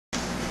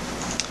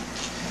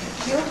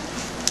you.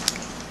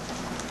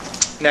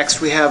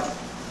 Next, we have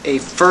a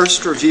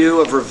first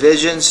review of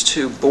revisions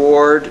to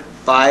Board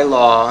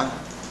Bylaw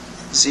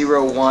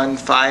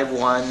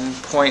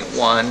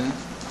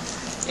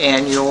 0151.1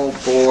 Annual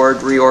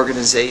Board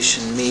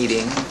Reorganization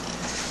Meeting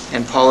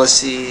and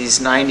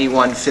Policies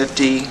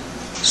 9150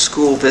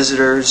 School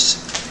Visitors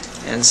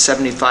and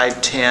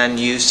 7510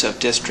 Use of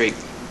District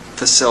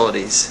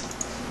Facilities.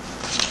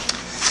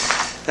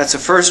 That's a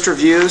first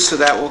review, so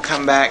that will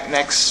come back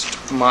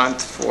next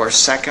month for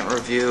second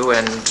review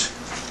and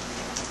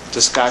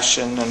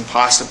discussion and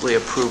possibly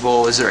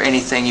approval. Is there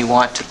anything you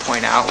want to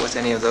point out with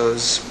any of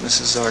those,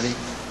 Mrs. Zardi?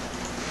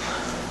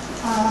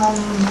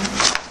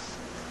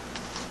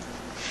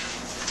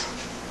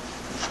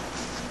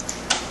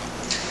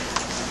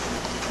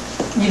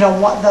 You know,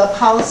 what the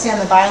policy on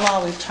the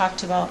bylaw we've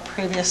talked about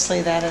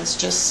previously, that is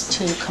just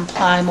to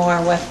comply more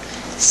with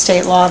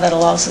state law that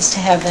allows us to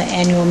have the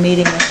annual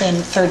meeting within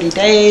 30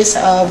 days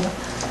of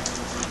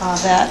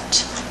that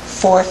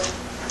fourth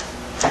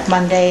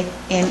Monday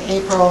in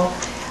April.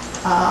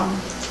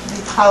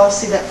 The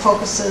policy that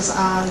focuses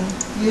on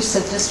use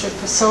of district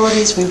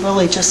facilities, we've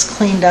really just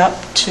cleaned up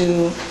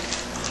to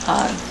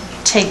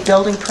take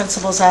building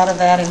principles out of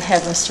that and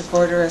have Mr.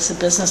 Gorder as a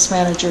business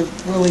manager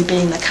really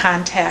being the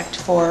contact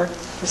for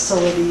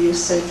facility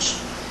usage.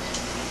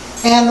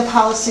 And the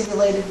policy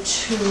related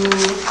to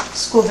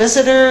school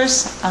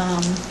visitors,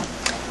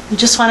 we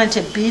just wanted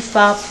to beef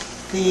up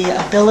the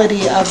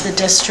ability of the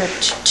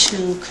district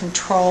to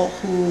control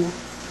who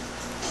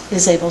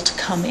is able to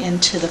come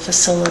into the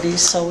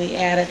facilities. So we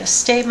added a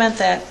statement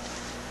that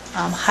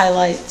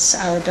highlights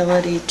our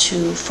ability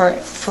to,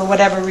 for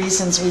whatever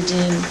reasons we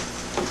deem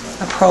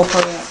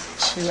appropriate,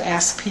 to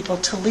ask people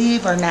to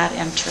leave or not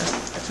enter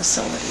the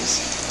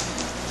facilities.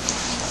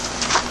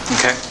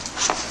 Okay.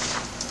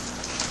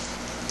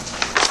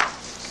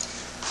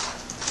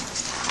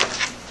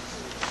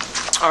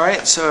 All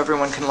right, so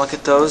everyone can look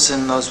at those,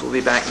 and those will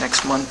be back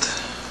next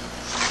month.